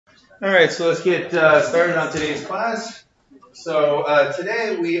All right, so let's get started on today's class. So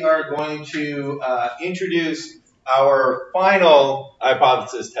today we are going to introduce our final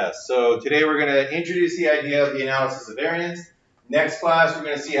hypothesis test. So today we're going to introduce the idea of the analysis of variance. Next class we're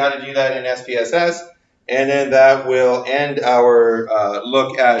going to see how to do that in SPSS, and then that will end our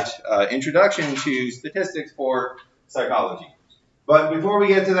look at introduction to statistics for psychology. But before we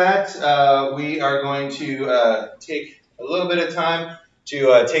get to that, we are going to take a little bit of time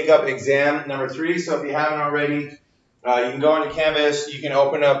to take up exam number 3. So if you haven't already, you can go into Canvas, you can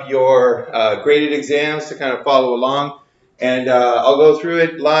open up your graded exams to kind of follow along, and I'll go through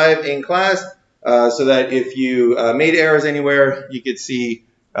it live in class so that if you made errors anywhere, you could see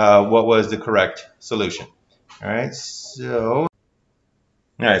what was the correct solution. All right, so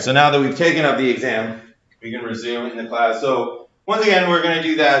now that we've taken up the exam, we can resume in the class. So once again, we're going to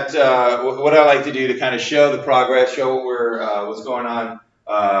do that, what I like to do to kind of show the progress, show what's going on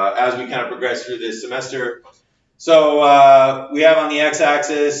as we kind of progress through this semester. So we have on the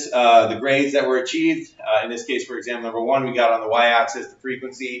x-axis the grades that were achieved. In this case, for exam number 1, we got on the y-axis the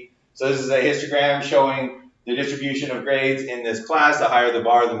frequency. So this is a histogram showing the distribution of grades in this class. The higher the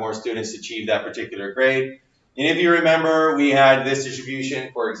bar, the more students achieve that particular grade. And if you remember, we had this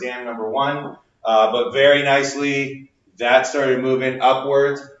distribution for exam number 1, but very nicely, that started moving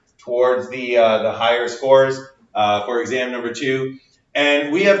upwards towards the higher scores for exam number 2.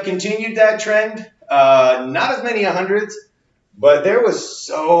 And we have continued that trend, not as many 100s, but there was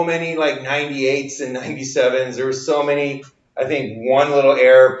so many like 98s and 97s. There were so many, I think one little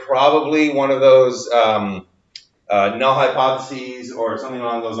error, probably one of those null hypotheses or something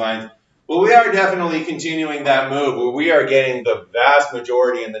along those lines. But we are definitely continuing that move where we are getting the vast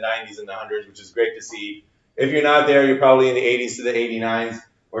majority in the 90s and the 100s, which is great to see. If you're not there, you're probably in the 80s to the 89s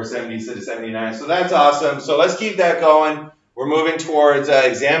or 70s to the 79s. So that's awesome. So let's keep that going. We're moving towards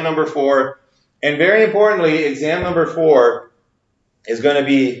exam number 4. And very importantly, exam number 4 is going to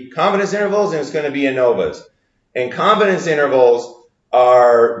be confidence intervals and it's going to be ANOVAs. And confidence intervals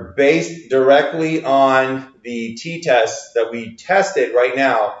are based directly on the t-tests that we tested right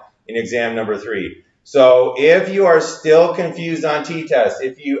now in exam number 3. So if you are still confused on t-tests,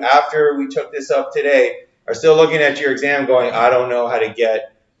 if you, after we took this up today, are still looking at your exam going, I don't know how to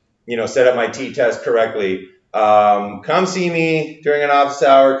get, set up my t-test correctly, come see me during an office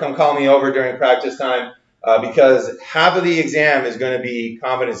hour, come call me over during practice time, because half of the exam is going to be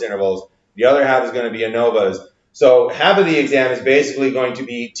confidence intervals, the other half is going to be ANOVAs. So half of the exam is basically going to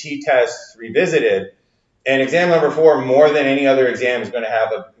be t-tests revisited, and exam number 4, more than any other exam, is going to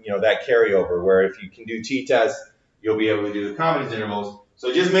have that carryover, where if you can do t-tests, you'll be able to do the confidence intervals.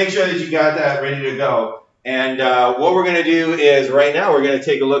 So just make sure that you got that ready to go. And what we're going to do is right now we're going to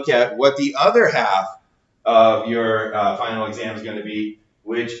take a look at what the other half of your final exam is going to be,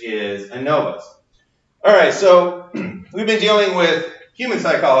 which is ANOVAs. All right, so we've been dealing with human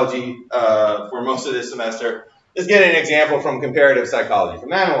psychology for most of this semester. Let's get an example from comparative psychology,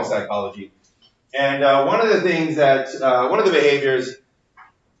 from animal psychology. And one of the things that, one of the behaviors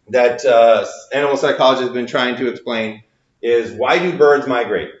that animal psychology has been trying to explain is, why do birds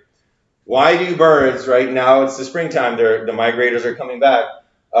migrate? Why do birds, right now it's the springtime, the migrators are coming back,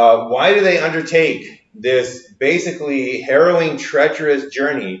 why do they undertake this basically harrowing, treacherous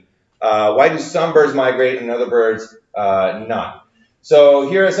journey? Why do some birds migrate and other birds not? So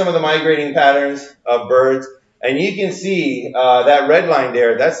here are some of the migrating patterns of birds, and you can see that red line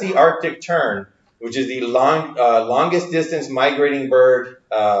there, that's the Arctic tern, which is the longest distance migrating bird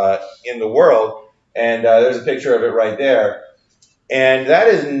in the world, and there's a picture of it right there. And that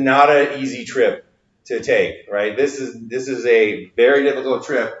is not an easy trip to take, right? This is a very difficult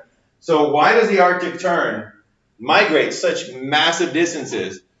trip. So why does the Arctic tern migrate such massive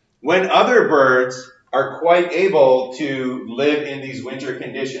distances when other birds are quite able to live in these winter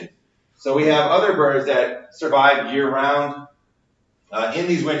conditions? So we have other birds that survive year-round in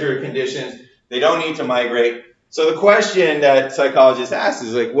these winter conditions. They don't need to migrate. So the question that psychologists ask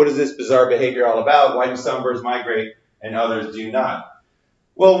is, like, what is this bizarre behavior all about? Why do some birds migrate and others do not?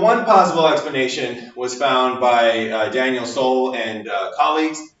 Well, one possible explanation was found by Daniel Soll and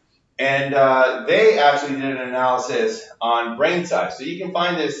colleagues, and they actually did an analysis on brain size. So you can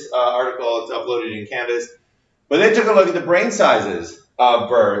find this article, it's uploaded in Canvas, but they took a look at the brain sizes of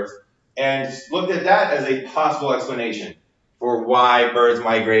birds and looked at that as a possible explanation for why birds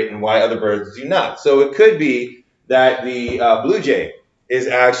migrate and why other birds do not. So it could be that the blue jay is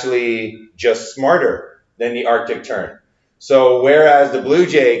actually just smarter than the Arctic tern. So whereas the blue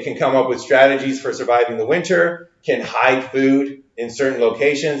jay can come up with strategies for surviving the winter, can hide food in certain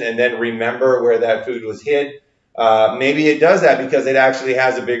locations and then remember where that food was hid, maybe it does that because it actually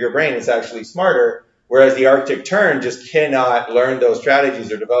has a bigger brain. It's actually smarter, whereas the Arctic tern just cannot learn those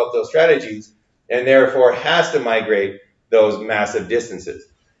strategies or develop those strategies, and therefore has to migrate those massive distances.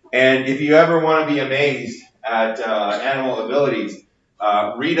 And if you ever want to be amazed at animal abilities,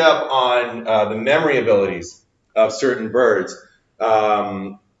 read up on the memory abilities of certain birds.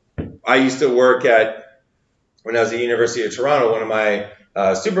 I used to work when I was at the University of Toronto, one of my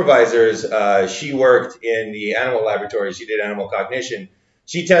supervisors, she worked in the animal laboratory. She did animal cognition.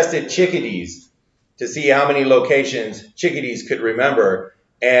 She tested chickadees to see how many locations chickadees could remember.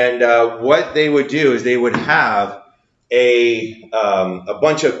 And what they would do is they would have a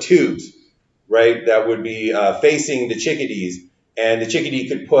bunch of tubes, right, that would be facing the chickadees. And the chickadee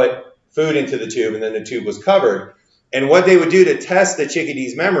could put food into the tube, and then the tube was covered. And what they would do to test the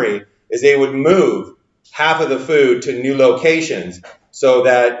chickadee's memory is they would move half of the food to new locations, so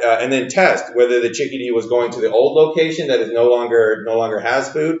that and then test whether the chickadee was going to the old location that is no longer has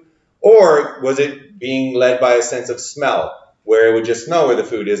food, or was it being led by a sense of smell, where it would just smell where the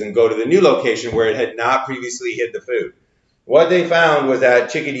food is and go to the new location where it had not previously hid the food. What they found was that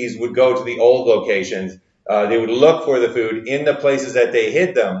chickadees would go to the old locations. They would look for the food in the places that they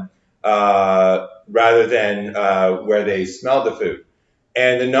hid them, rather than where they smelled the food.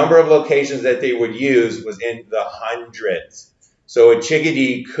 And the number of locations that they would use was in the hundreds. So a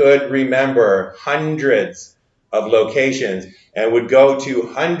chickadee could remember hundreds of locations and would go to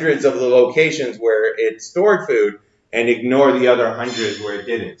hundreds of the locations where it stored food and ignore the other hundreds where it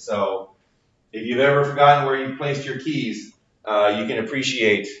didn't. So if you've ever forgotten where you placed your keys, you can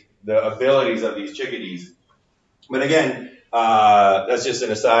appreciate the abilities of these chickadees. But again, that's just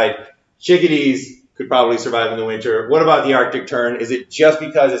an aside. Chickadees could probably survive in the winter. What about the Arctic tern? Is it just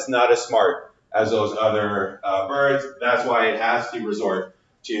because it's not as smart as those other birds? That's why it has to resort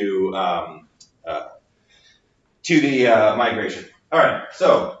to the migration. All right,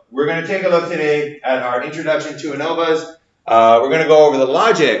 so we're going to take a look today at our introduction to ANOVAs. We're going to go over the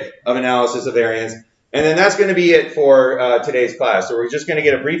logic of analysis of variance, and then that's going to be it for today's class. So we're just going to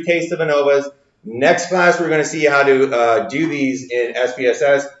get a brief taste of ANOVAs. Next class, we're going to see how to do these in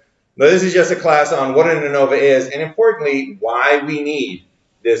SPSS. But this is just a class on what an ANOVA is, and importantly, why we need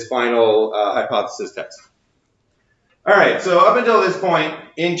this final hypothesis test. All right, so up until this point,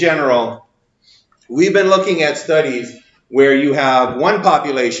 in general, we've been looking at studies where you have one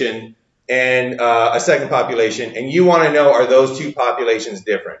population and a second population, and you want to know, are those two populations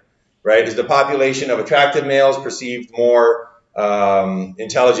different, right? Is the population of attractive males perceived more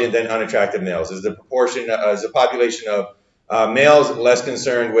intelligent than unattractive males? Is the population of males less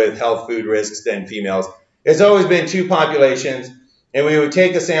concerned with health food risks than females? It's always been two populations, and we would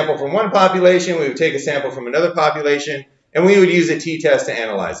take a sample from one population, we would take a sample from another population, and we would use a t-test to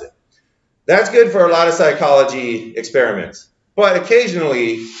analyze it. That's good for a lot of psychology experiments, but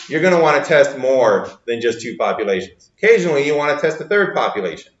occasionally you're going to want to test more than just two populations. Occasionally you want to test a third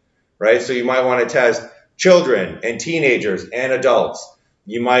population, right? So you might want to test children and teenagers and adults.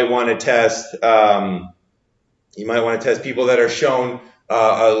 You might want to test people that are shown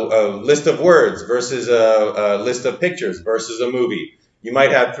a list of words versus a list of pictures versus a movie. You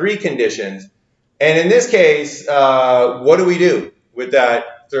might have three conditions. And in this case, what do we do with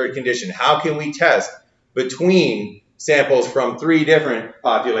that third condition? How can we test between samples from three different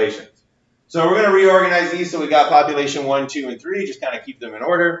populations? So we're going to reorganize these. So we got population 1, 2, and 3. Just kind of keep them in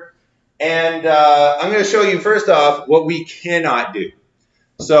order. And I'm going to show you first off what we cannot do.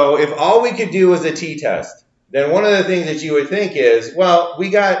 So if all we could do was a t-test, then one of the things that you would think is, well, we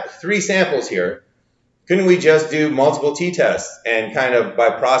got three samples here. Couldn't we just do multiple t-tests and kind of by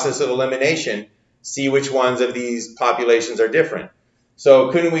process of elimination see which ones of these populations are different?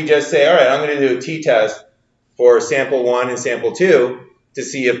 So couldn't we just say, all right, I'm going to do a t-test for sample 1 and sample 2 to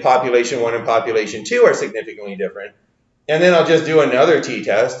see if population 1 and population 2 are significantly different? And then I'll just do another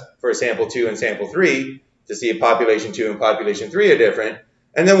t-test for sample 2 and sample 3 to see if population 2 and population 3 are different.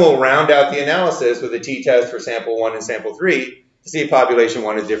 And then we'll round out the analysis with a t-test for sample 1 and sample 3 to see if population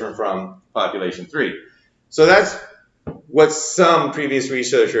 1 is different from population 3. So that's what some previous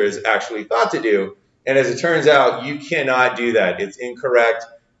researchers actually thought to do. And as it turns out, you cannot do that. It's incorrect,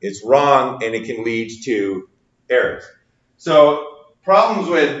 it's wrong, and it can lead to errors. So problems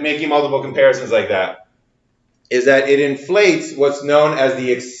with making multiple comparisons like that is that it inflates what's known as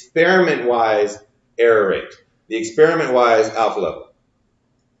the experiment-wise error rate, the experiment-wise alpha level.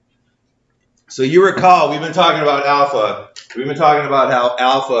 So you recall, we've been talking about alpha. We've been talking about how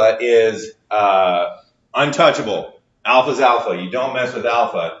alpha is untouchable. Alpha's alpha. You don't mess with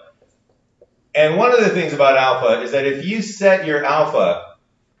alpha. And one of the things about alpha is that if you set your alpha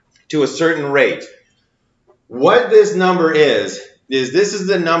to a certain rate, What this number is this is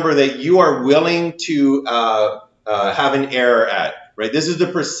the number that you are willing to have an error at, right? This is the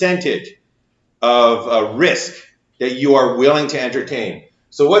percentage of risk that you are willing to entertain.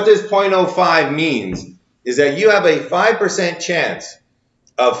 So what this 0.05 means is that you have a 5% chance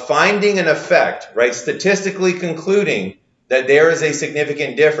of finding an effect, right? Statistically concluding that there is a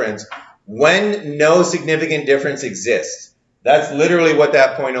significant difference when no significant difference exists. That's literally what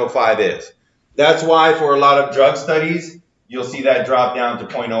that 0.05 is. That's why for a lot of drug studies, you'll see that drop down to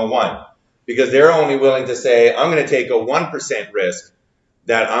 0.01 because they're only willing to say, I'm going to take a 1% risk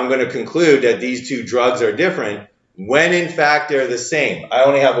that I'm going to conclude that these two drugs are different when in fact they're the same. I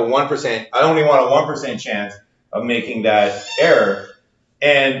only have a 1%, I only want a 1% chance of making that error.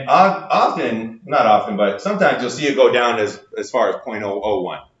 And often, not often, but sometimes you'll see it go down as far as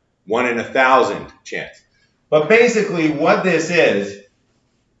 0.001, 1 in 1,000 chance. But basically what this is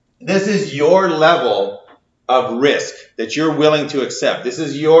your level of risk that you're willing to accept. This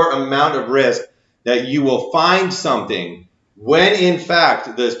is your amount of risk that you will find something when in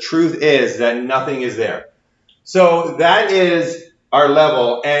fact the truth is that nothing is there. So that is our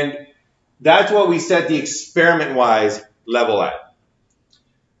level, and that's what we set the experiment-wise level at.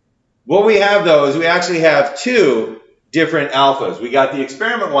 What we have though is we actually have two different alphas. We got the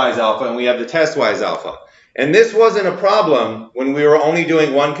experiment-wise alpha and we have the test-wise alpha. And this wasn't a problem when we were only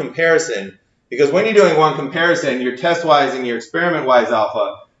doing one comparison, because when you're doing one comparison, your test-wise and your experiment-wise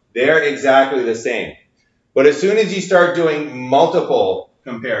alpha, they're exactly the same. But as soon as you start doing multiple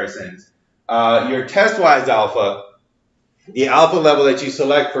comparisons, your test-wise alpha, the alpha level that you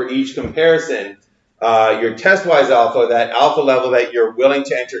select for each comparison, your test-wise alpha, that alpha level that you're willing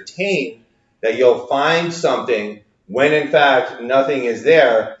to entertain, that you'll find something when in fact nothing is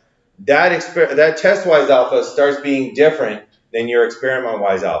there, that test-wise alpha starts being different than your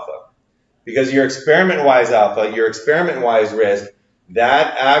experiment-wise alpha. Because your experiment-wise alpha, your experiment-wise risk,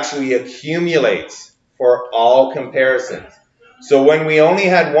 that actually accumulates for all comparisons. So when we only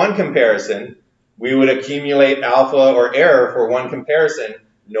had one comparison, we would accumulate alpha or error for one comparison,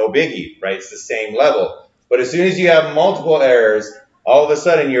 no biggie, right? It's the same level. But as soon as you have multiple errors, all of a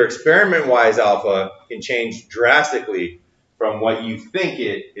sudden your experiment-wise alpha can change drastically from what you think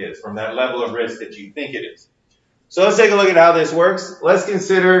it is, from that level of risk that you think it is. So let's take a look at how this works. Let's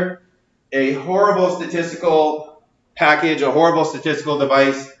consider a horrible statistical package, a horrible statistical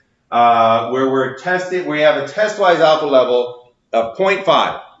device where we have a test-wise alpha level of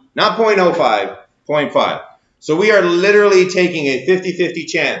 0.5, not 0.05, 0.5. So we are literally taking a 50-50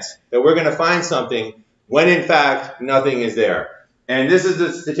 chance that we're going to find something when in fact nothing is there. And this is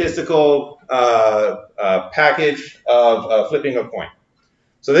the statistical package of flipping a coin.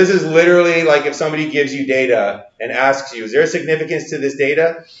 So this is literally like if somebody gives you data and asks you, is there a significance to this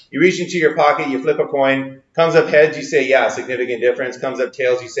data? You reach into your pocket, you flip a coin, comes up heads, you say, yeah, significant difference. Comes up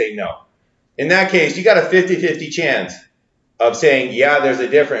tails, you say no. In that case, you got a 50-50 chance of saying, yeah, there's a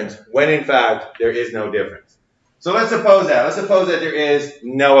difference, when in fact there is no difference. So let's suppose that. Let's suppose that there is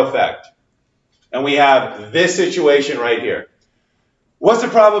no effect. And we have this situation right here. What's the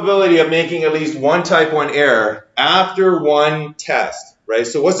probability of making at least one type 1 error after one test, right?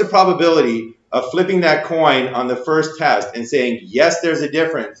 So what's the probability of flipping that coin on the first test and saying, yes, there's a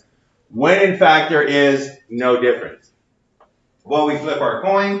difference, when in fact there is no difference? Well, we flip our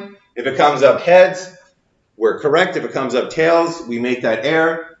coin. If it comes up heads, we're correct. If it comes up tails, we make that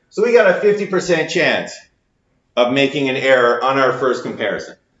error. So we got a 50% chance of making an error on our first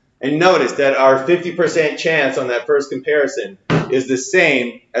comparison. And notice that our 50% chance on that first comparison is the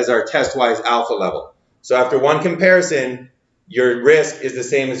same as our test-wise alpha level. So after one comparison, your risk is the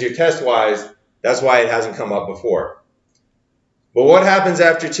same as your test-wise. That's why it hasn't come up before. But what happens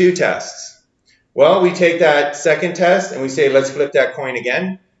after 2 tests? Well, we take that second test and we say, let's flip that coin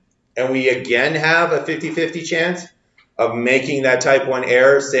again. And we again have a 50-50 chance of making that type 1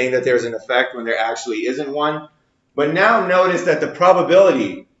 error, saying that there's an effect when there actually isn't one. But now notice that the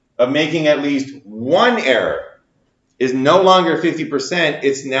probability of making at least one error is no longer 50%,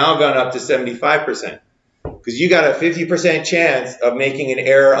 it's now gone up to 75%. Because you got a 50% chance of making an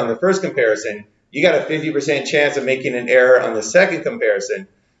error on the first comparison, you got a 50% chance of making an error on the second comparison.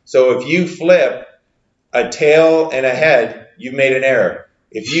 So if you flip a tail and a head, you've made an error.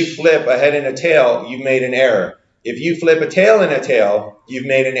 If you flip a head and a tail, you've made an error. If you flip a tail and a tail, you've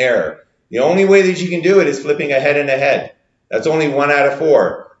made an error. The only way that you can do it is flipping a head and a head. That's only 1 out of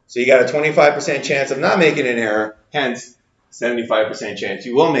 4. So you got a 25% chance of not making an error, hence 75% chance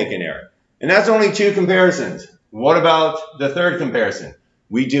you will make an error. And that's only 2 comparisons. What about the third comparison?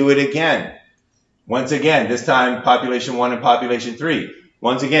 We do it again. Once again, this time population 1 and population 3.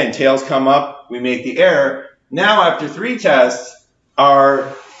 Once again, tails come up, we make the error. Now, after 3 tests,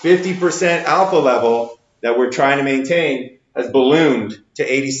 our 50% alpha level that we're trying to maintain has ballooned to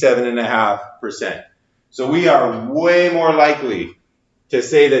 87.5%. So we are way more likely to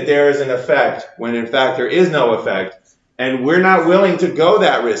say that there is an effect when in fact there is no effect, and we're not willing to go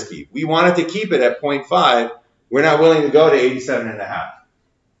that risky. We wanted to keep it at 0.5. We're not willing to go to 87.5.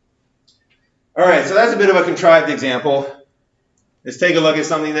 All right, so that's a bit of a contrived example. Let's take a look at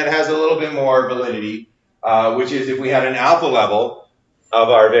something that has a little bit more validity, which is if we had an alpha level of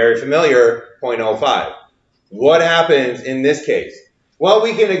our very familiar 0.05. What happens in this case? Well,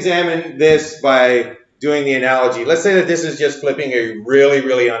 we can examine this by doing the analogy. Let's say that this is just flipping a really,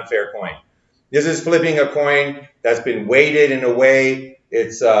 really unfair coin. This is flipping a coin that's been weighted in a way.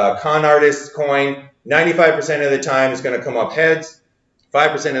 It's a con artist's coin. 95% of the time it's going to come up heads.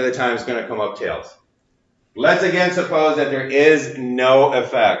 5% of the time it's going to come up tails. Let's again suppose that there is no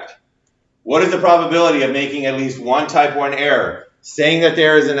effect. What is the probability of making at least one type 1 error, saying that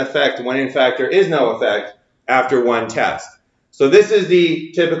there is an effect when in fact there is no effect after 1 test? So this is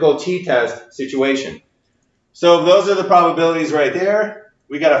the typical t-test situation. So those are the probabilities right there.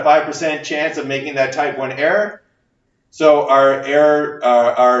 We got a 5% chance of making that type 1 error. So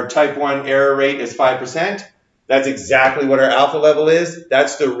our type 1 error rate is 5%. That's exactly what our alpha level is.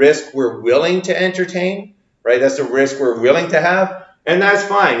 That's the risk we're willing to entertain, right? That's the risk we're willing to have, and that's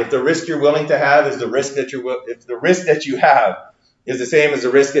fine. If the risk you're willing to have is the risk that you have is the same as the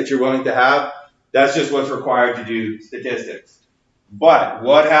risk that you're willing to have, that's just what's required to do statistics. But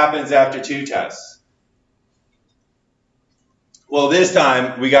what happens after 2 tests? Well, this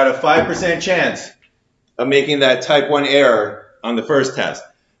time we got a 5% chance of making that type 1 error on the first test.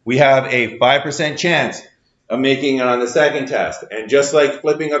 We have a 5% chance of making it on the second test. And just like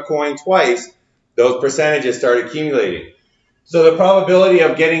flipping a coin twice, those percentages start accumulating. So the probability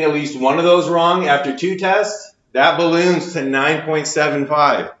of getting at least one of those wrong after 2 tests, that balloons to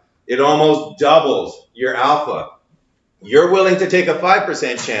 9.75. It almost doubles your alpha. You're willing to take a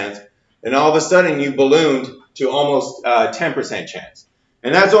 5% chance, and all of a sudden you ballooned to almost 10% chance.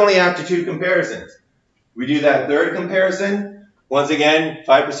 And that's only after 2 comparisons. We do that third comparison. Once again,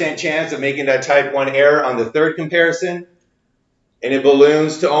 5% chance of making that type 1 error on the third comparison, and it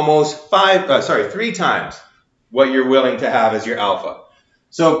balloons to almost 3 times what you're willing to have as your alpha.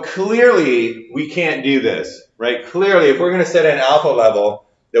 So clearly, we can't do this, right? Clearly, if we're going to set an alpha level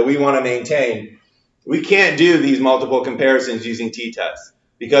that we want to maintain, we can't do these multiple comparisons using t-tests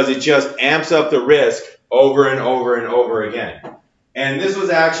because it just amps up the risk over and over and over again. And this was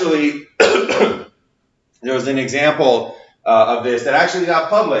actually, there was an example of this that actually got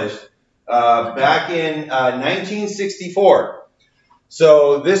published back in 1964.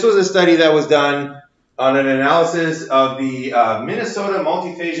 So this was a study that was done on an analysis of the Minnesota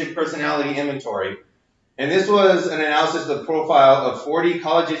Multiphasic Personality Inventory. And this was an analysis of the profile of 40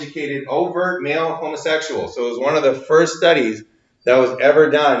 college-educated overt male homosexuals. So it was one of the first studies that was ever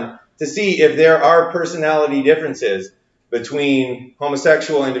done to see if there are personality differences between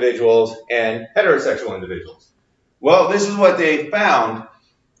homosexual individuals and heterosexual individuals. Well, this is what they found,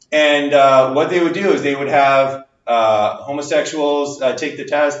 and what they would do is they would have homosexuals take the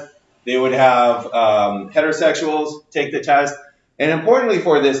test, they would have heterosexuals take the test, and importantly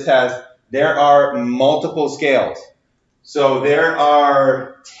for this test, there are multiple scales. So there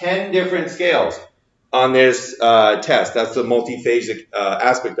are 10 different scales on this test. That's the multiphasic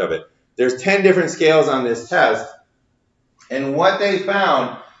aspect of it. There's 10 different scales on this test, and what they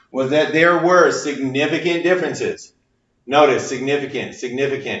found was that there were significant differences. Notice, significant,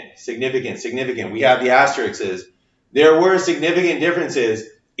 significant, significant, significant. We have the asterisks. There were significant differences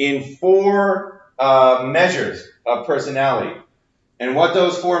in 4 measures of personality. And what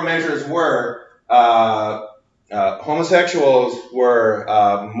those 4 measures were, homosexuals were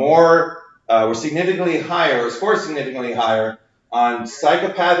were significantly higher, or scored significantly higher on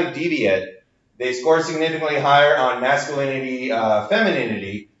psychopathic deviant. They scored significantly higher on masculinity,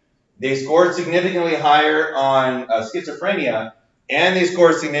 femininity. They scored significantly higher on schizophrenia, and they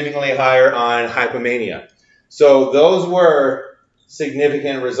scored significantly higher on hypomania. So those were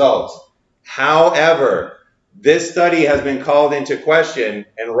significant results. However, this study has been called into question,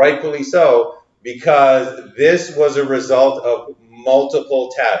 and rightfully so, because this was a result of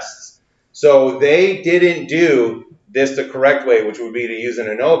multiple tests. So they didn't do this the correct way, which would be to use an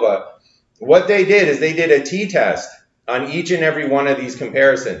ANOVA. What they did is they did a t-test on each and every one of these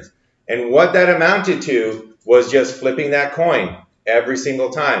comparisons. And what that amounted to was just flipping that coin every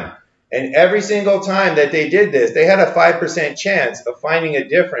single time. And every single time that they did this, they had a 5% chance of finding a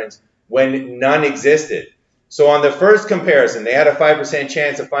difference when none existed. So on the first comparison, they had a 5%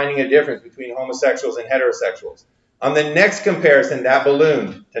 chance of finding a difference between homosexuals and heterosexuals. On the next comparison, that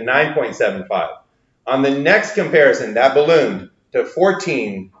ballooned to 9.75. On the next comparison, that ballooned to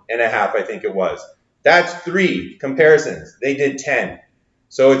 14 and a half, I think it was. That's 3 comparisons. They did 10.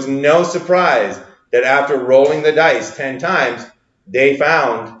 So it's no surprise that after rolling the dice 10 times, they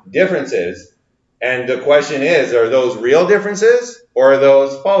found differences. And the question is, are those real differences or are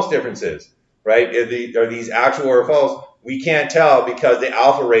those false differences? Right? Are these actual or false? We can't tell because the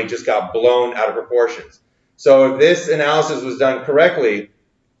alpha rate just got blown out of proportions. So if this analysis was done correctly,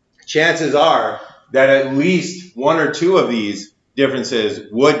 chances are that at least 1 or 2 of these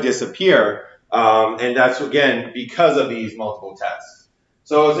differences would disappear. And that's, again, because of these multiple tests.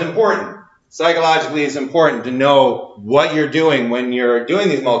 So it's important. Psychologically, it's important to know what you're doing when you're doing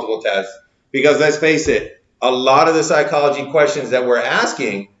these multiple tests. Because let's face it, a lot of the psychology questions that we're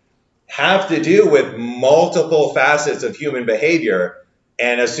asking have to do with multiple facets of human behavior.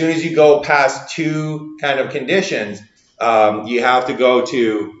 And as soon as you go past 2 kind of conditions, you have to go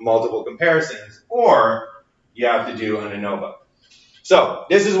to multiple comparisons or you have to do an ANOVA. So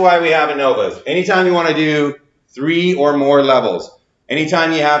this is why we have ANOVAs. Anytime you want to do 3 or more levels,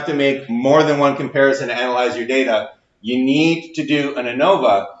 anytime you have to make more than 1 comparison to analyze your data, you need to do an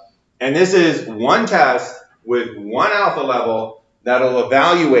ANOVA. And this is 1 test with 1 alpha level that'll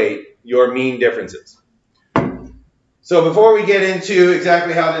evaluate your mean differences. So before we get into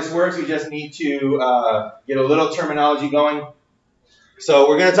exactly how this works, we just need to get a little terminology going. So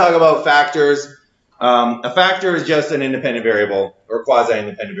we're going to talk about factors. A factor is just an independent variable or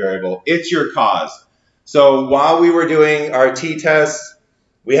quasi-independent variable. It's your cause. So while we were doing our t-tests,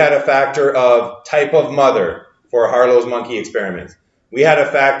 we had a factor of type of mother for Harlow's monkey experiments. We had a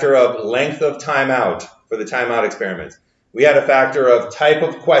factor of length of timeout for the timeout experiments. We had a factor of type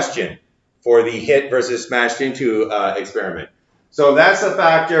of question for the hit versus smashed into experiment. So that's a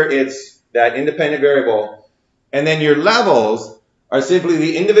factor. It's that independent variable. And then your levels are simply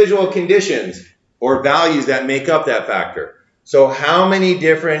the individual conditions or values that make up that factor. So how many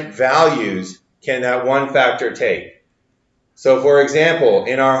different values can that one factor take? So for example,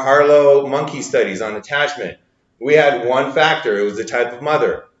 in our Harlow monkey studies on attachment, we had 1 factor. It was the type of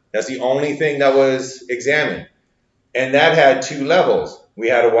mother. That's the only thing that was examined. And that had 2 levels. We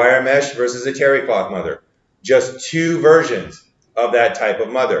had a wire mesh versus a terry cloth mother. Just 2 versions of that type of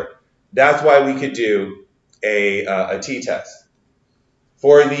mother. That's why we could do a t-test.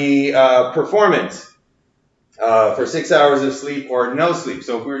 For the performance, for 6 hours of sleep or no sleep.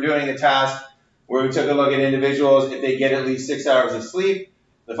 So if we were doing a task where we took a look at individuals, if they get at least 6 hours of sleep,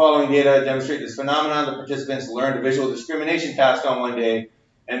 the following data demonstrate this phenomenon. The participants learned a visual discrimination task on one day,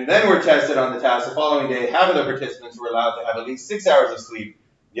 and then were tested on the task the following day. Half of the participants were allowed to have at least 6 hours of sleep.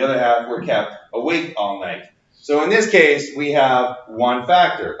 The other half were kept awake all night. So in this case, we have 1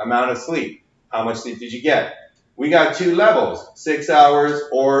 factor, amount of sleep. How much sleep did you get? We got 2 levels, 6 hours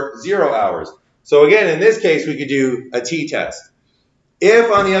or 0 hours. So again, in this case, we could do a t-test.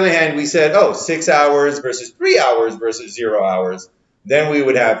 If, on the other hand, we said, oh, 6 hours versus 3 hours versus 0 hours, then we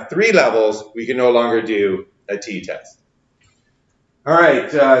would have 3 levels. We can no longer do a t-test. All right,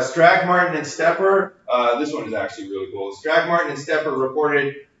 Strack, Martin, and Stepper. This one is actually really cool. Strack, Martin, and Stepper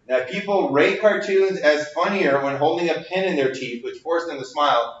reported that people rate cartoons as funnier when holding a pen in their teeth, which forced them to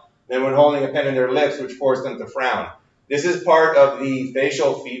smile, than when holding a pen in their lips, which forced them to frown. This is part of the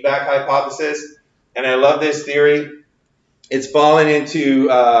facial feedback hypothesis, and I love this theory. It's fallen into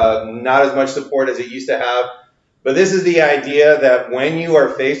not as much support as it used to have, but this is the idea that when you are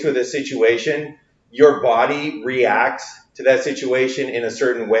faced with a situation, your body reacts to that situation in a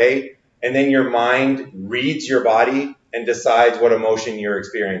certain way, and then your mind reads your body and decides what emotion you're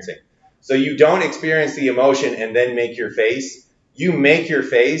experiencing. So you don't experience the emotion and then make your face. You make your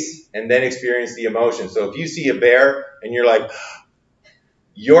face and then experience the emotion. So if you see a bear and you're like,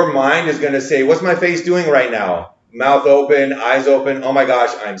 your mind is going to say, what's my face doing right now? Mouth open, eyes open, oh my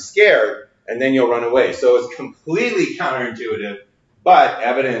gosh, I'm scared, and then you'll run away. So it's completely counterintuitive, but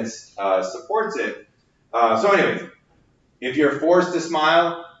evidence supports it. So anyways, if you're forced to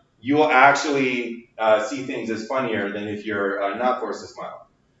smile, you will actually see things as funnier than if you're not forced to smile.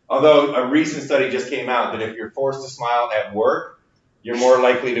 Although a recent study just came out that if you're forced to smile at work, you're more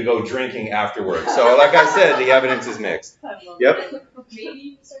likely to go drinking after work. So like I said, the evidence is mixed. Yep.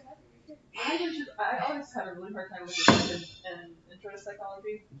 Maybe I always had a really hard time with this in intro to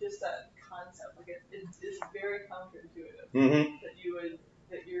psychology. Just that concept, like it's very counterintuitive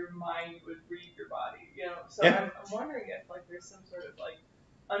that your mind would read your body, you know. So yeah. I'm wondering if like there's some sort of like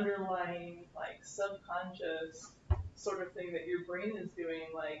underlying like subconscious sort of thing that your brain is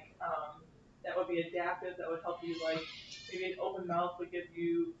doing, like that would be adaptive, that would help you, like, maybe an open mouth would give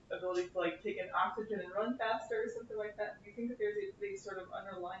you ability to, like, take in oxygen and run faster or something like that. Do you think that there's these sort of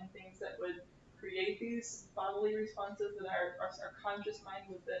underlying things that would create these bodily responses that our conscious mind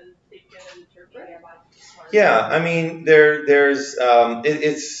would then take in and interpret? Yeah, I mean, it's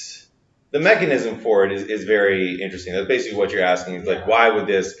the mechanism for it is very interesting. That's basically what you're asking. Is like, why would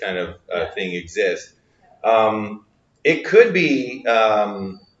this kind of thing exist? It could be,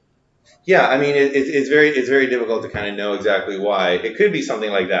 yeah. I mean, it's very difficult to kind of know exactly why. It could be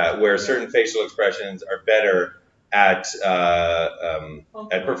something like that, where certain facial expressions are better at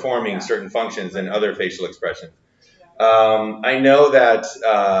performing certain functions than other facial expressions. I know that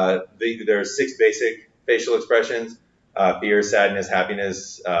there are 6 basic facial expressions: fear, sadness,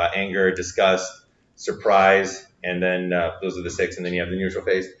 happiness, anger, disgust, surprise, and then those are the 6, and then you have the neutral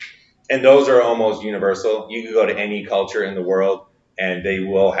face. And those are almost universal. You can go to any culture in the world, and they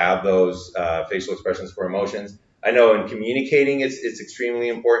will have those facial expressions for emotions. I know in communicating, it's extremely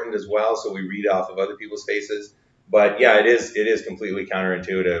important as well, so we read off of other people's faces. But yeah, it is completely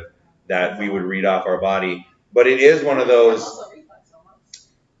counterintuitive that we would read off our body. But it is one of those.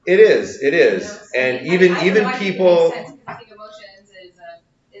 It is, and even people. Sensing emotions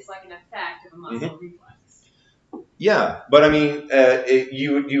is like an effect of a muscle reflex. Yeah, but I mean,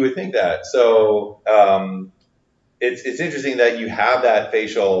 you would think that. So it's interesting that you have that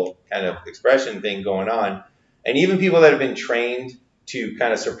facial kind of expression thing going on, and even people that have been trained to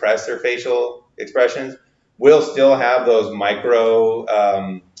kind of suppress their facial expressions will still have those micro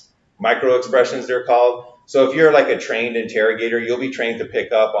expressions, they're called. So if you're like a trained interrogator, you'll be trained to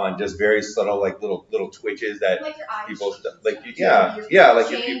pick up on just very subtle, like little twitches that like your eyes people like like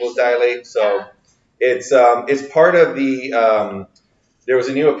your pupils dilate. So it's part of the. There was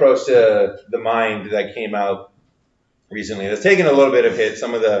a new approach to the mind that came out recently. That's taken a little bit of hit.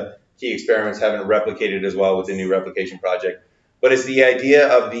 Some of the key experiments haven't replicated as well with the new replication project, but it's the idea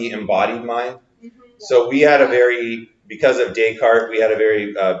of the embodied mind. So we had because of Descartes, we had a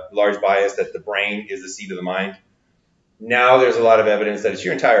very large bias that the brain is the seat of the mind. Now there's a lot of evidence that it's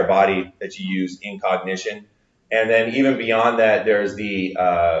your entire body that you use in cognition. And then even beyond that, there's the,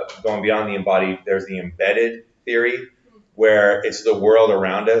 going beyond the embodied, there's the embedded theory, where it's the world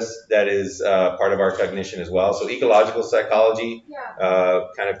around us that is part of our cognition as well. So ecological psychology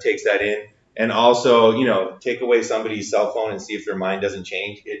kind of takes that in. And also, take away somebody's cell phone and see if their mind doesn't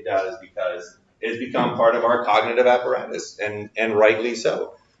change. It does, because it's become part of our cognitive apparatus, and rightly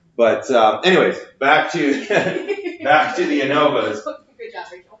so. But anyways, back to the ANOVAs. Good job,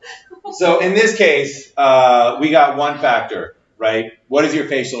 Rachel. So in this case, we got one factor, right? What is your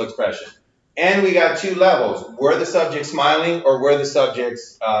facial expression? And we got 2 levels. Were the subjects smiling or were the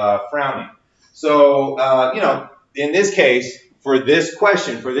subjects frowning? So, in this case, for this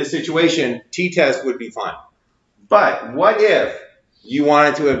question, for this situation, t-test would be fine. But what if you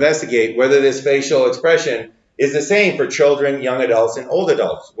wanted to investigate whether this facial expression is the same for children, young adults, and old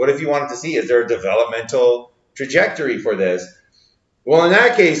adults? What if you wanted to see, is there a developmental trajectory for this? Well, in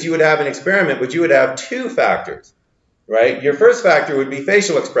that case, you would have an experiment, but you would have 2 factors, right? Your first factor would be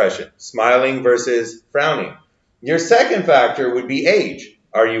facial expression, smiling versus frowning. Your second factor would be age.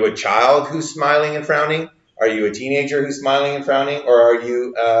 Are you a child who's smiling and frowning? Are you a teenager who's smiling and frowning? Or are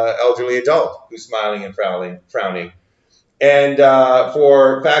you an elderly adult who's smiling and frowning? And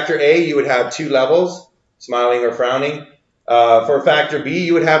for factor A, you would have 2 levels, smiling or frowning. For factor B,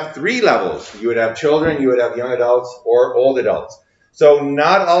 you would have 3 levels. You would have children, you would have young adults, or old adults. So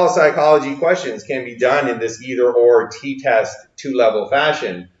not all psychology questions can be done in this either-or t-test 2-level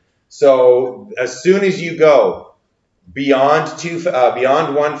fashion. So as soon as you go beyond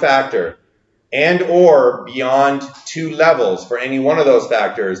one factor and or beyond 2 levels for any one of those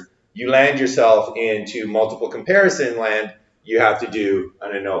factors, you land yourself into multiple comparison land. You have to do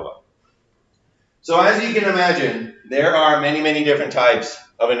an ANOVA. So as you can imagine, there are many, many different types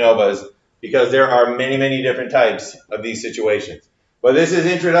of ANOVAs because there are many, many different types of these situations. But this is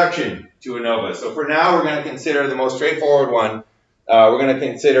introduction to ANOVA. So for now, we're going to consider the most straightforward one. We're going to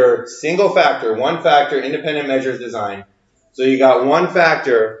consider single factor, 1 factor, independent measures design. So you got 1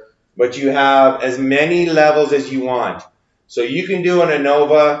 factor, but you have as many levels as you want. So you can do an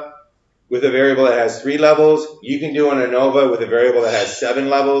ANOVA with a variable that has 3 levels. You can do an ANOVA with a variable that has 7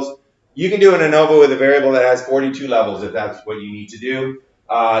 levels. You can do an ANOVA with a variable that has 42 levels if that's what you need to do. You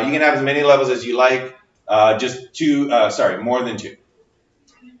can have as many levels as you like, more than 2.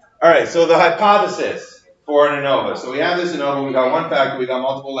 All right, so the hypothesis for an ANOVA. So we have this ANOVA, we got 1 factor, we got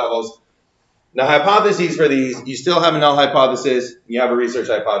multiple levels. Now hypotheses for these, you still have a null hypothesis, you have a research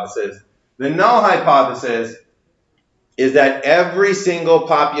hypothesis. The null hypothesis is that every single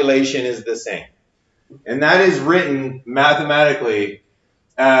population is the same. And that is written mathematically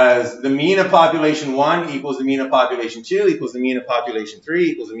as the mean of population 1 equals the mean of population 2 equals the mean of population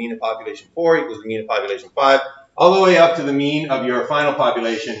 3 equals the mean of population 4 equals the mean of population 5, all the way up to the mean of your final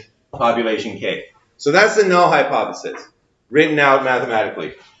population, population K. So that's the null hypothesis, written out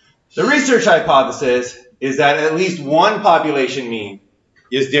mathematically. The research hypothesis is that at least one population mean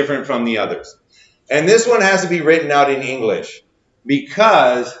is different from the others. And this one has to be written out in English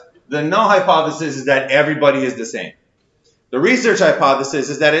because the null hypothesis is that everybody is the same. The research hypothesis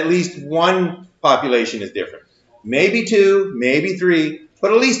is that at least one population is different. Maybe 2, maybe 3,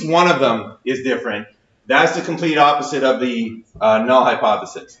 but at least one of them is different. That's the complete opposite of the null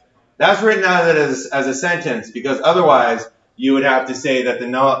hypothesis. That's written out as a sentence because otherwise you would have to say that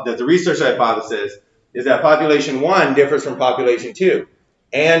the research hypothesis is that population 1 differs from population 2,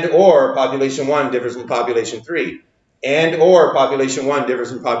 and or population 1 differs from population 3, and or population 1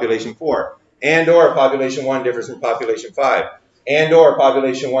 differs from population 4, and or population 1 differs from population 5, and or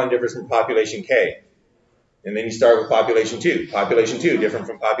population 1 differs from population K. And then you start with population 2 different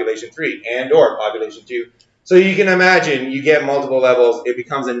from population 3, and or population 2. So you can imagine you get multiple levels, it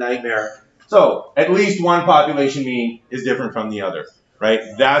becomes a nightmare. So at least one population mean is different from the other, right?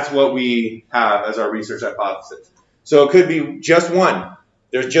 That's what we have as our research hypothesis. So it could be just one.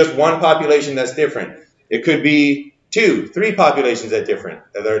 There's just one population that's different. It could be 2, 3 populations that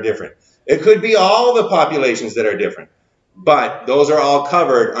are different. It could be all the populations that are different. But those are all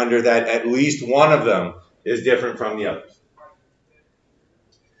covered under that at least one of them is different from the others.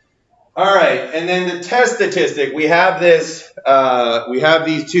 All right, and then the test statistic, we have these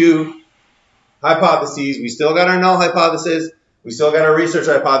two hypotheses. We still got our null hypothesis. We still got our research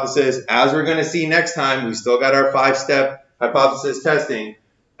hypothesis. As we're going to see next time, we still got our 5-step hypothesis testing.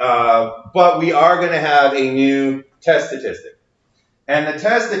 But we are going to have a new test statistic. And the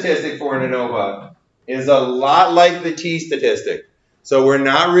test statistic for an ANOVA is a lot like the t statistic. So we're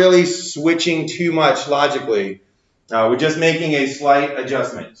not really switching too much logically. We're just making a slight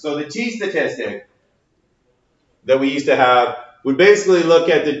adjustment. So the t statistic that we used to have would basically look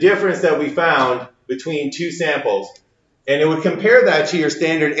at the difference that we found between two samples. And it would compare that to your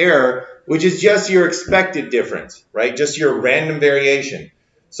standard error, which is just your expected difference, right? Just your random variation.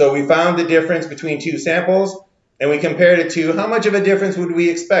 So we found the difference between two samples, and we compared it to how much of a difference would we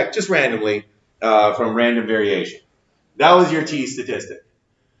expect, just randomly, from random variation. That was your t statistic.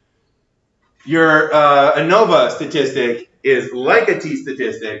 Your ANOVA statistic is like a t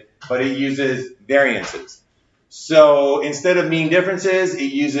statistic, but it uses variances. So instead of mean differences,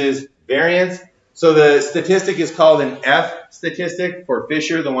 it uses variance. So the statistic is called an F statistic for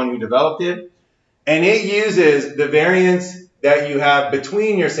Fisher, the one who developed it. And it uses the variance that you have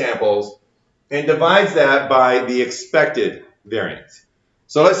between your samples and divides that by the expected variance.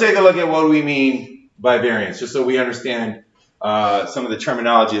 So let's take a look at what we mean by variance, just so we understand some of the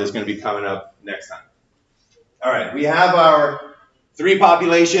terminology that's going to be coming up next time. All right, we have our 3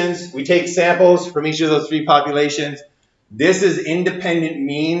 populations. We take samples from each of those 3 populations. This is independent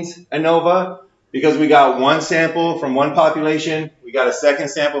means ANOVA because we got one sample from one population. We got a second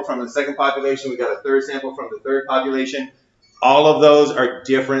sample from the second population. We got a third sample from the third population. All of those are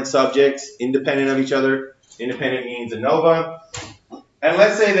different subjects, independent of each other. Independent means ANOVA. And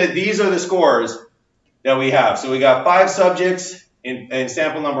let's say that these are the scores that we have. So we got 5 subjects in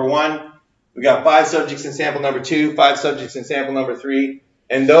sample number 1. We got 5 subjects in sample number 2, 5 subjects in sample number 3,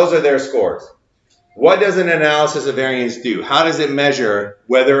 and those are their scores. What does an analysis of variance do? How does it measure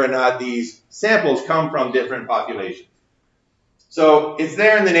whether or not these samples come from different populations? So it's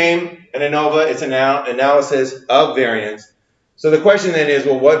there in the name, an ANOVA, it's an analysis of variance. So the question then is,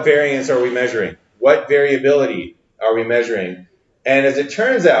 well, what variance are we measuring? What variability are we measuring? And as it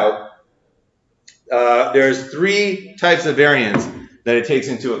turns out, there's 3 types of variance that it takes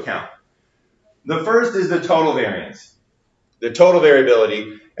into account. The first is the total variance, the total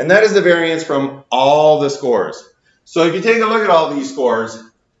variability, and that is the variance from all the scores. So if you take a look at all these scores,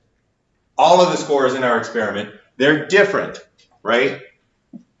 all of the scores in our experiment, they're different, right?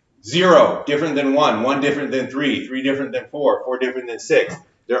 0 different than 1, 1 different than 3, 3 different than 4, 4 different than 6.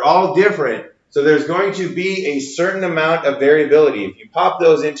 They're all different, so there's going to be a certain amount of variability. If you pop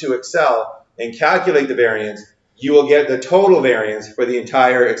those into Excel and calculate the variance, you will get the total variance for the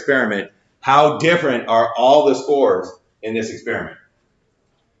entire experiment. How different are all the scores in this experiment?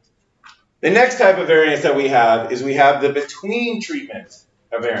 The next type of variance that we have is we have the between treatments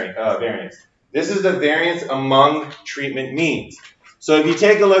of variance. This is the variance among treatment means. So if you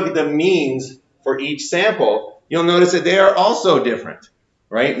take a look at the means for each sample, you'll notice that they are also different,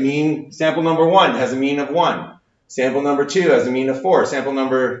 right? Sample number 1 has a mean of 1. Sample number 2 has a mean of 4. Sample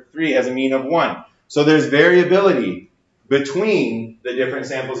number 3 has a mean of 1. So there's variability between the different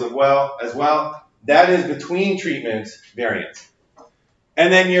samples as well. That is between treatments variance.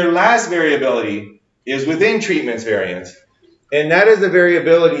 And then your last variability is within treatments variance. And that is the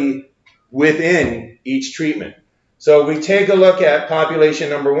variability within each treatment. So we take a look at population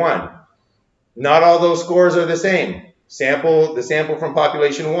number 1. Not all those scores are the same. The sample from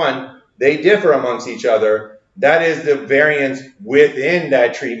population 1, they differ amongst each other. That is the variance within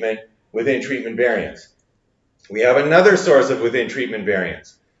that treatment, within treatment variance. We have another source of within treatment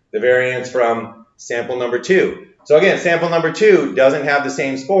variance, the variance from sample number 2. So again, sample number 2 doesn't have the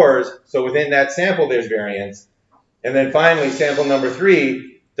same scores, so within that sample there's variance. And then finally, sample number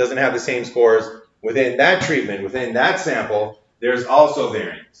 3 doesn't have the same scores. Within that treatment, within that sample, there's also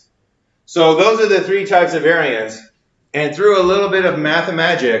variance. So those are the 3 types of variance. And through a little bit of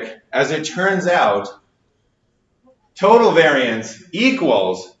mathemagic, as it turns out, total variance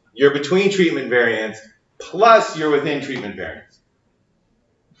equals your between treatment variance plus your within treatment variance.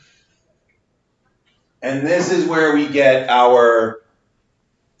 And this is where we get our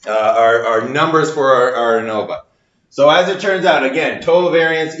numbers for our ANOVA. So as it turns out, again, total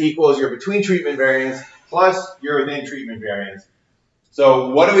variance equals your between treatment variance plus your within treatment variance. So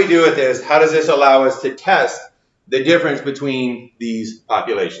what do we do with this? How does this allow us to test the difference between these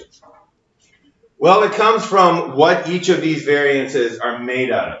populations? Well, it comes from what each of these variances are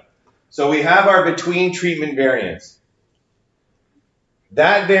made out of. So we have our between treatment variance.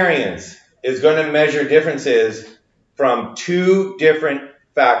 That variance is going to measure differences from 2 different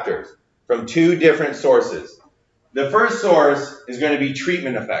factors, from 2 different sources. The first source is going to be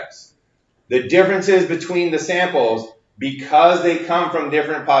treatment effects. The differences between the samples because they come from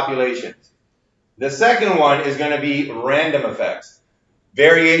different populations. The second one is going to be random effects.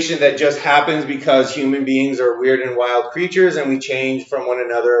 Variation that just happens because human beings are weird and wild creatures and we change from one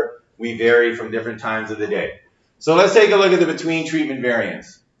another. We vary from different times of the day. So let's take a look at the between treatment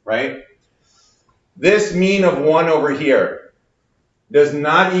variance, right? This mean of 1 over here does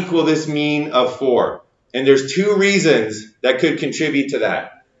not equal this mean of 4. And there's 2 reasons that could contribute to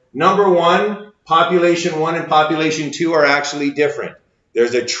that. Number 1, population 1 and population 2 are actually different.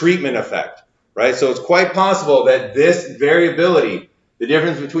 There's a treatment effect, right? So it's quite possible that this variability, the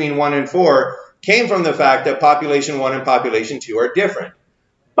difference between 1 and 4, came from the fact that population 1 and population 2 are different.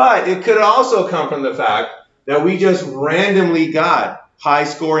 But it could also come from the fact that we just randomly got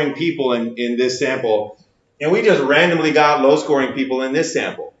high-scoring people in this sample, and we just randomly got low-scoring people in this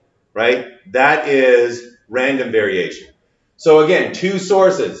sample, right? That is random variation. So again, 2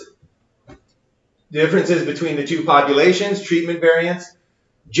 sources. Differences between the 2 populations, treatment variance,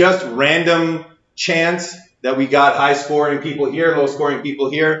 just random chance that we got high-scoring people here, low-scoring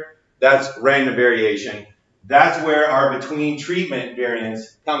people here, that's random variation. That's where our between treatment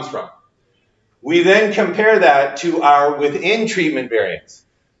variance comes from. We then compare that to our within treatment variance.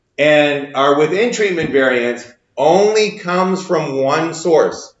 And our within treatment variance only comes from 1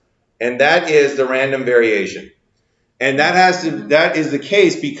 source, and that is the random variation. And that is the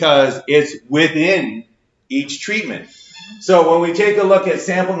case because it's within each treatment. So when we take a look at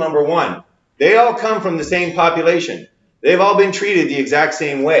sample number 1, they all come from the same population. They've all been treated the exact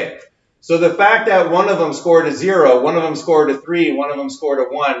same way. So the fact that one of them scored a 0, one of them scored a 3, one of them scored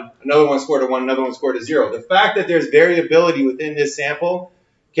a 1, another one scored a 1, another one scored a 0. The fact that there's variability within this sample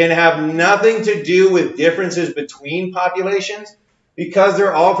can have nothing to do with differences between populations because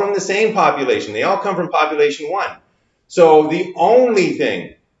they're all from the same population. They all come from population 1. So the only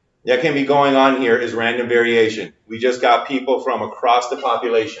thing that can be going on here is random variation. We just got people from across the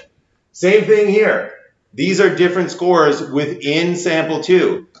population. Same thing here. These are different scores within sample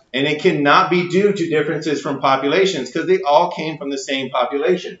 2. And it cannot be due to differences from populations because they all came from the same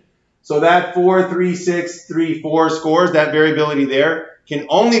population. So that 4, 3, 6, 3, 4 scores, that variability there, can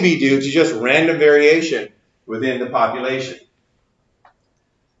only be due to just random variation within the population.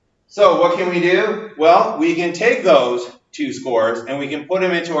 So what can we do? Well, we can take those 2 scores and we can put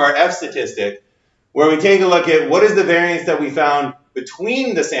them into our F statistic where we take a look at what is the variance that we found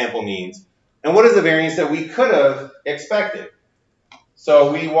between the sample means and what is the variance that we could have expected.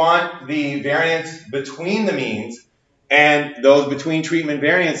 So we want the variance between the means, and those between treatment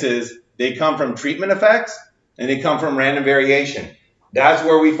variances, they come from treatment effects and they come from random variation. That's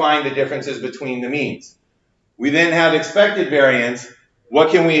where we find the differences between the means. We then have expected variance. What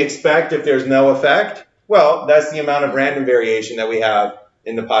can we expect if there's no effect? Well, that's the amount of random variation that we have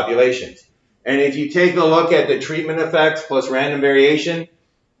in the populations. And if you take a look at the treatment effects plus random variation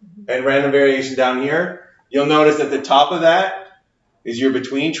and random variation down here, you'll notice at the top of that is your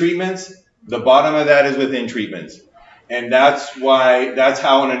between treatments, The bottom of that is within treatments. And that's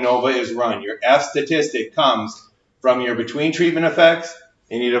how an ANOVA is run. Your F statistic comes from your between treatment effects,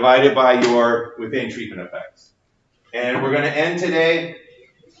 and you divide it by your within treatment effects. And we're going to end today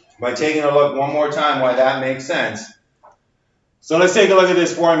by taking a look one more time why that makes sense. So let's take a look at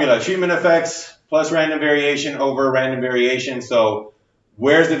this formula. Treatment effects plus random variation over random variation. So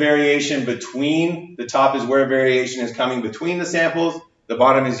where's the variation between? The top is where variation is coming between the samples. The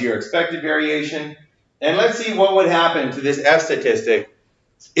bottom is your expected variation. And let's see what would happen to this F statistic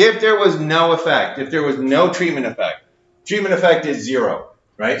if there was no effect, if there was no treatment effect. Treatment effect is 0,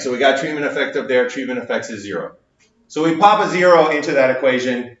 right? So we got treatment effect up there, treatment effects is 0. So we pop a 0 into that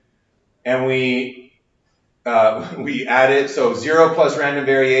equation and we add it. So 0 plus random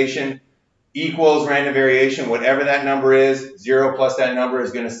variation equals random variation, whatever that number is. 0 plus that number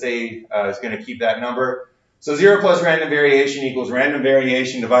is going to stay, is going to keep that number. So 0 plus random variation equals random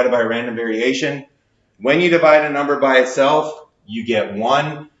variation divided by random variation. When you divide a number by itself, you get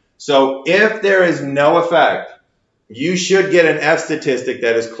 1. So if there is no effect, you should get an F statistic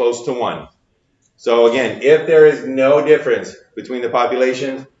that is close to 1. So again, if there is no difference between the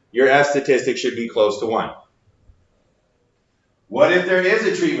populations, your F statistic should be close to 1. What if there is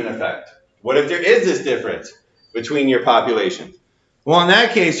a treatment effect? What if there is this difference between your populations? Well, in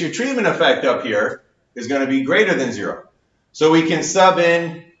that case, your treatment effect up here is going to be greater than 0. So we can sub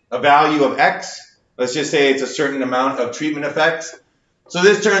in a value of X. Let's just say it's a certain amount of treatment effects. So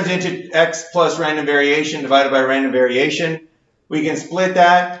this turns into X plus random variation divided by random variation. We can split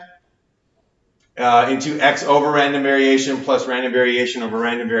that into X over random variation plus random variation over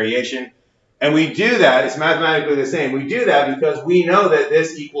random variation. And we do that, it's mathematically the same. We do that because we know that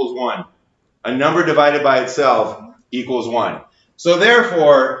this equals 1. A number divided by itself equals 1. So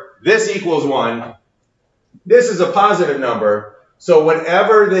therefore, this equals 1. This is a positive number. So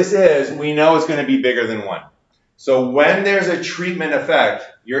whatever this is, we know it's going to be bigger than 1. So when there's a treatment effect,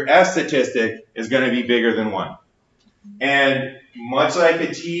 your F statistic is going to be bigger than 1. And much like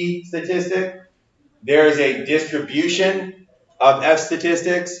a T statistic, there is a distribution of F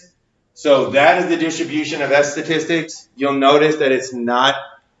statistics. So that is the distribution of F statistics. You'll notice that it's not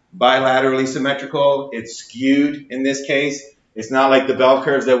bilaterally symmetrical. It's skewed in this case. It's not like the bell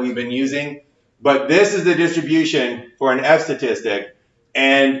curves that we've been using. But this is the distribution for an F statistic.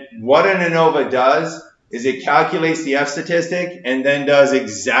 And what an ANOVA does is it calculates the F statistic and then does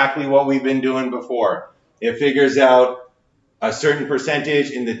exactly what we've been doing before. It figures out a certain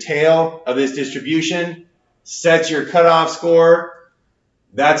percentage in the tail of this distribution, sets your cutoff score.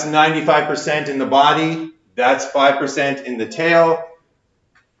 That's 95% in the body. That's 5% in the tail.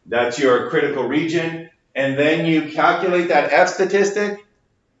 That's your critical region. And then you calculate that F statistic.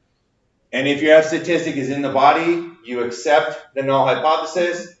 And if your F statistic is in the body, you accept the null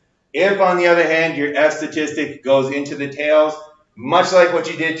hypothesis. If, on the other hand, your F statistic goes into the tails, much like what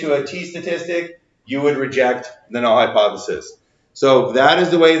you did to a T statistic, you would reject the null hypothesis. So that is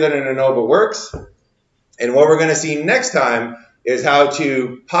the way that an ANOVA works. And what we're going to see next time is how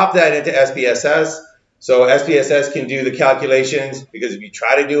to pop that into SPSS. So SPSS can do the calculations, because if you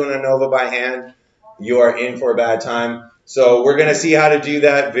try to do an ANOVA by hand, you are in for a bad time. So we're going to see how to do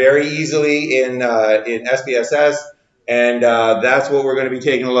that very easily in SPSS, and that's what we're going to be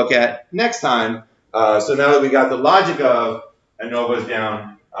taking a look at next time. So now that we got the logic of ANOVAs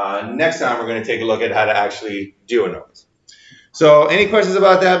down, next time we're going to take a look at how to actually do ANOVAs. So any questions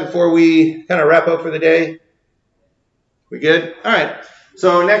about that before we kind of wrap up for the day? We good? All right.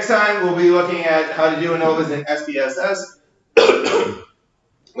 So next time we'll be looking at how to do ANOVAs in SPSS.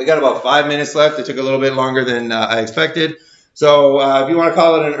 We got about 5 minutes left. It took a little bit longer than I expected. So if you want to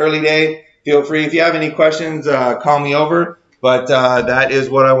call it an early day, feel free. If you have any questions, call me over. But that is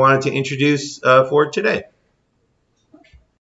what I wanted to introduce for today.